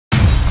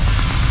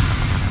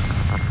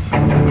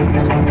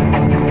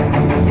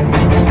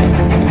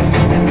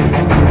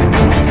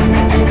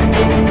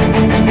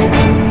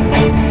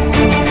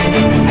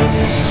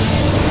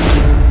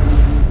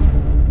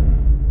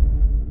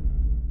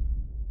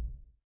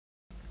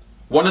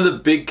One of the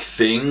big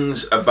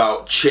things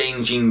about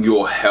changing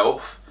your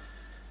health,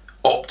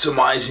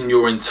 optimizing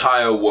your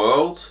entire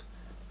world,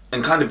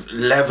 and kind of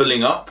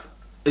leveling up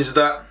is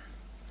that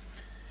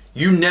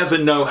you never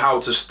know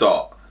how to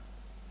start.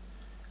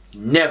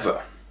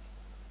 Never.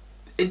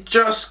 It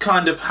just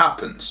kind of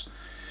happens.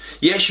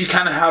 Yes, you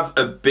can have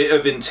a bit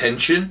of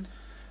intention,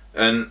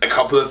 and a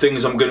couple of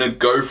things I'm going to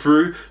go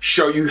through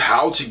show you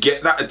how to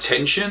get that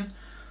attention.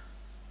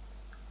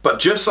 But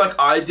just like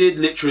I did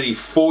literally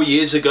 4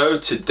 years ago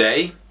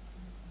today,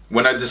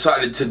 when I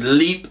decided to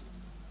leap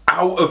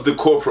out of the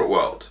corporate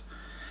world,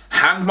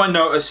 hand my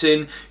notice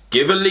in,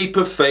 give a leap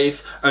of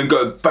faith, and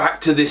go back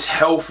to this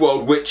health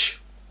world,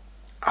 which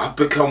I've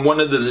become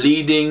one of the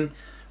leading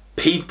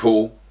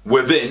people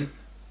within,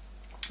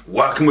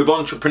 working with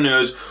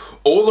entrepreneurs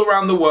all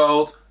around the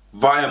world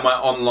via my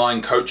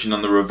online coaching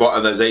on the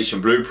Revitalization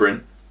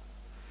Blueprint.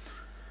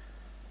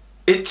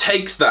 It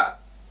takes that,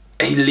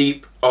 a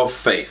leap of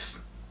faith.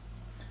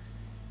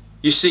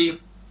 You see,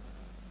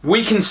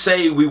 we can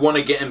say we want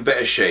to get in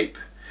better shape.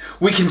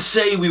 We can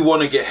say we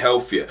want to get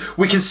healthier.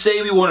 We can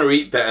say we want to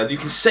eat better. You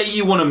can say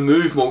you want to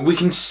move more. We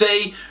can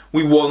say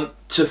we want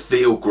to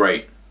feel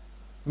great.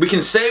 We can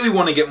say we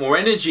want to get more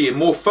energy and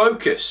more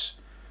focus.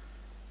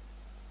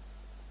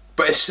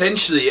 But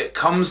essentially it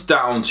comes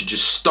down to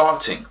just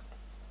starting.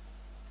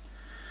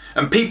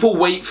 And people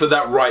wait for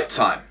that right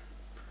time.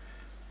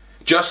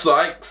 Just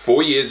like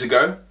 4 years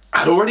ago,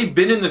 I'd already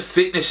been in the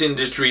fitness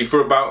industry for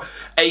about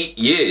 8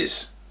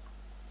 years.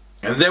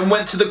 And then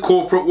went to the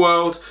corporate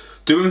world,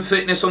 doing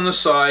fitness on the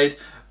side,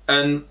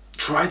 and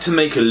tried to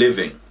make a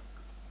living.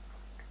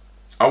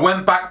 I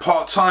went back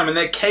part-time, and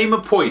there came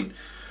a point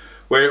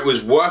where it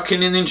was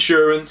working in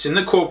insurance, in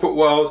the corporate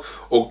world,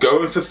 or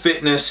going for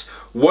fitness.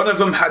 One of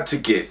them had to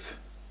give.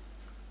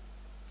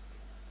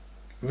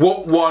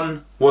 What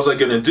one was I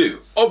going to do?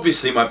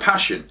 Obviously my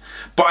passion,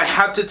 but I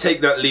had to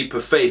take that leap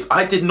of faith.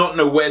 I did not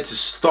know where to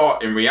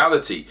start in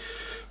reality,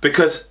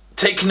 because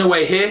taking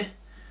away here,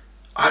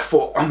 I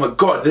thought, oh my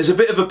God, there's a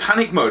bit of a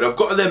panic mode. I've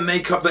got to then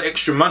make up the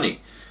extra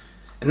money.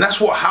 And that's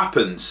what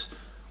happens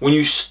when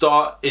you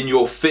start in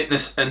your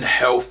fitness and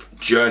health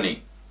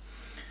journey.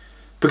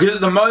 Because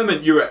at the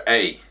moment you're at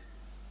A,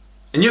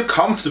 and you're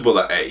comfortable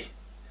at A.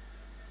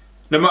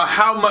 No matter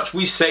how much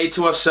we say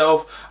to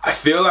ourselves, I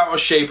feel out of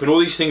shape and all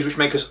these things which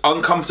make us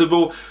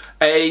uncomfortable,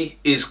 A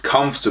is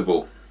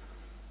comfortable.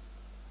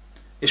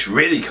 It's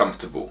really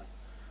comfortable.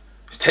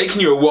 It's taken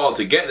you a while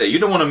to get there. You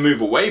don't want to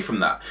move away from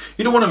that.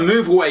 You don't want to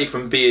move away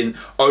from being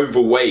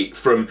overweight,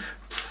 from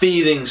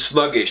feeling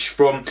sluggish,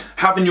 from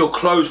having your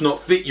clothes not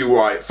fit you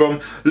right,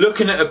 from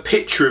looking at a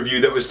picture of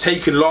you that was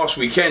taken last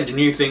weekend and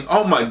you think,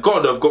 oh my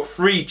God, I've got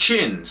 3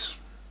 chins.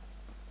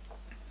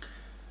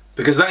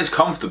 Because that is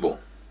comfortable.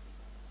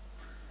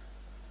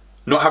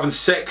 Not having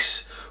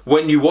sex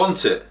when you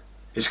want it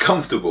is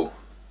comfortable.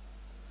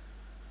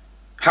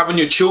 Having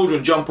your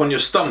children jump on your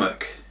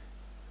stomach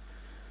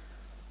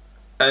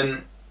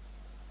and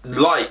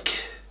like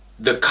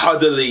the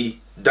cuddly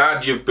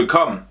dad you've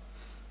become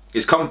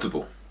is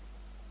comfortable.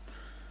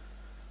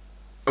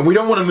 And we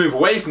don't want to move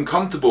away from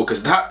comfortable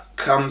because that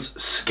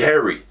comes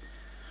scary.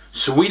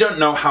 So we don't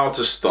know how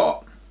to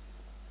start.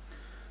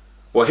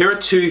 Well, here are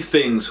 2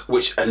 things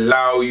which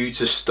allow you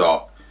to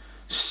start.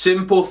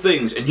 Simple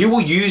things, and you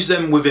will use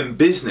them within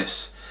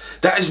business.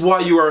 That is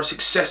why you are a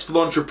successful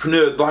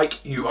entrepreneur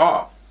like you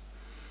are.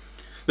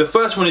 The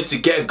first one is to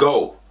get a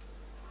goal.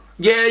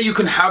 Yeah, you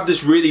can have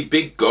this really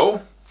big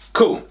goal.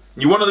 Cool.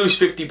 You want to lose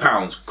 50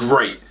 pounds.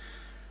 Great.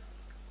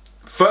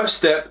 First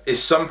step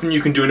is something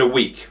you can do in a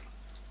week.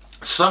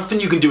 Something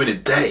you can do in a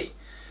day.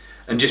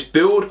 And just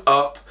build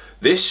up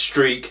this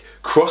streak,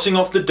 crossing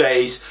off the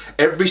days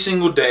every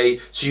single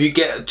day, so you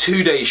get a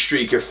 2-day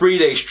streak, a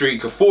 3-day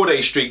streak, a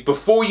 4-day streak.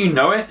 Before you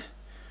know it,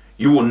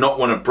 you will not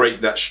want to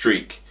break that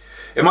streak.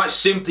 It might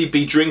simply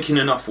be drinking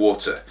enough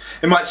water.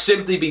 It might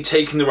simply be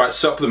taking the right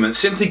supplements,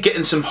 simply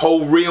getting some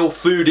whole real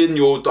food in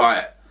your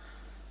diet.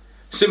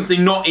 Simply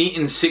not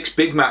eating 6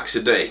 Big Macs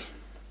a day.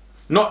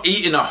 Not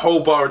eating a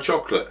whole bar of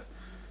chocolate.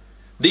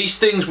 These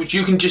things which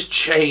you can just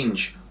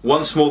change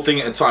one small thing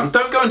at a time.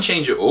 Don't go and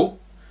change it all.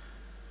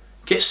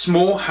 Get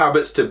small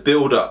habits to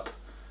build up,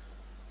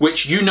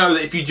 which you know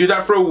that if you do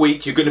that for a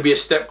week, you're going to be a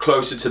step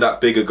closer to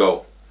that bigger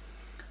goal.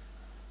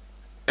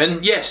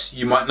 And yes,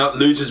 you might not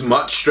lose as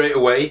much straight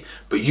away,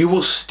 but you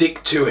will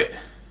stick to it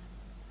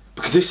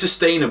because it's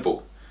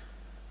sustainable.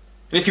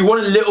 And if you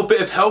want a little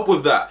bit of help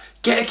with that,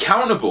 get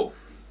accountable.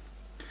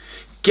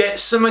 Get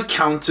some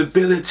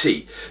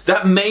accountability.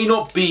 That may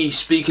not be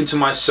speaking to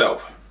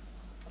myself.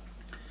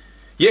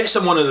 Yes,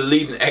 I'm one of the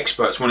leading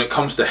experts when it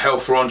comes to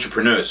health for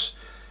entrepreneurs.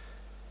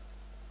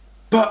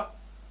 But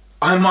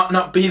I might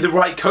not be the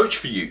right coach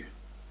for you.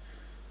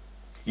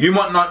 You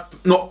might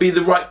not be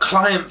the right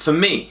client for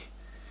me.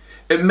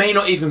 It may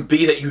not even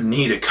be that you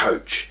need a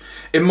coach.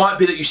 It might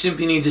be that you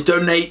simply need to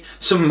donate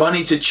some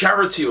money to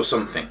charity or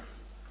something.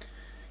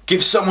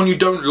 Give someone you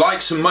don't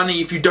like some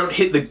money if you don't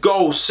hit the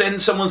goal.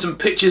 Send someone some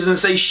pictures and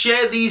say,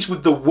 share these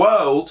with the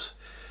world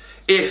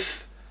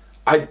if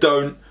I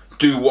don't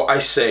do what I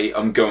say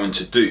I'm going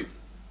to do.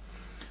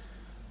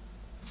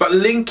 But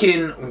link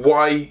in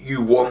why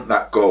you want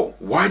that goal.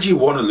 Why do you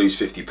want to lose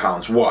 50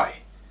 pounds? Why?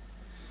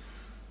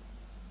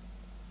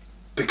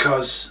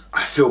 Because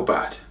I feel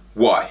bad.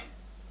 Why?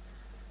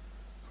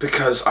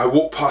 Because I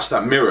walk past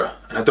that mirror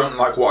and I don't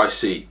like what I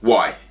see.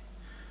 Why?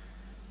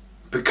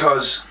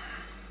 Because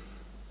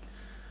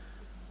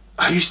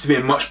I used to be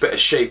in much better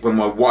shape when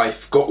my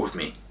wife got with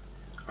me.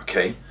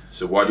 Okay,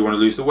 so why do you want to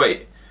lose the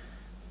weight?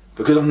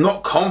 Because I'm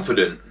not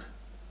confident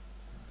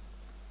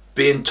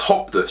being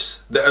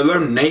topless, let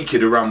alone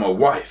naked around my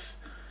wife.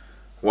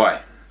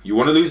 Why? You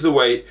want to lose the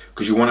weight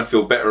because you want to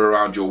feel better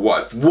around your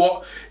wife.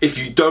 What if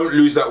you don't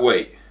lose that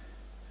weight?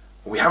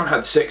 We haven't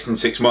had sex in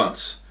 6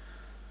 months.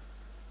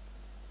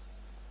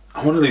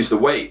 I want to lose the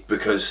weight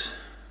because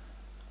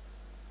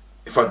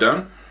if I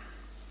don't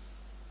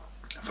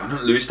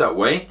lose that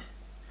weight,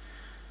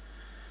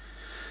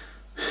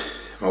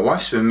 my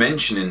wife's been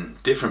mentioning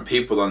different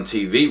people on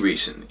TV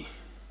recently.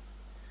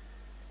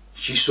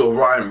 She saw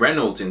Ryan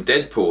Reynolds in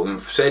Deadpool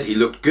and said he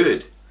looked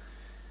good.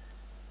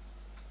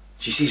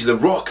 She sees The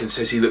Rock and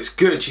says he looks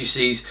good. She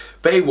sees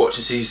Baywatch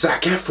and sees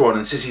Zac Efron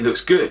and says he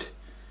looks good.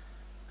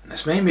 And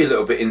that's made me a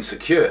little bit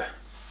insecure.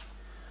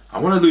 I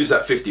want to lose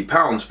that 50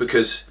 pounds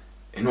because,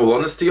 in all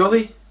honesty,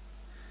 Ollie,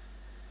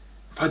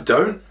 if I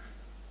don't,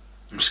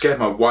 I'm scared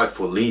my wife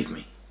will leave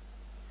me.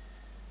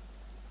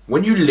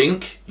 When you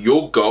link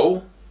your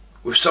goal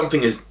with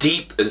something as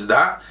deep as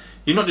that,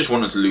 you're not just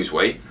wanting to lose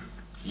weight.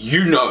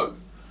 You know,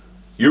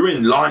 you're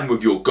in line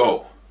with your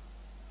goal.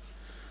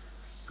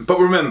 But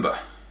remember,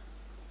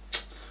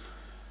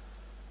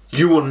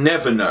 you will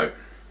never know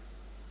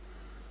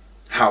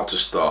how to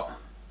start.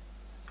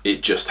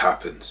 It just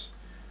happens.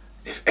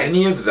 If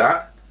any of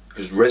that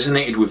has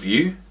resonated with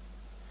you,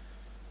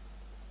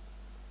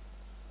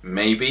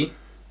 maybe,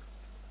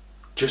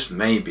 just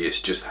maybe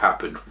it's just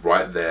happened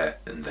right there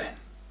and then.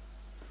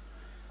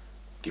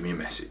 Give me a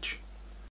message.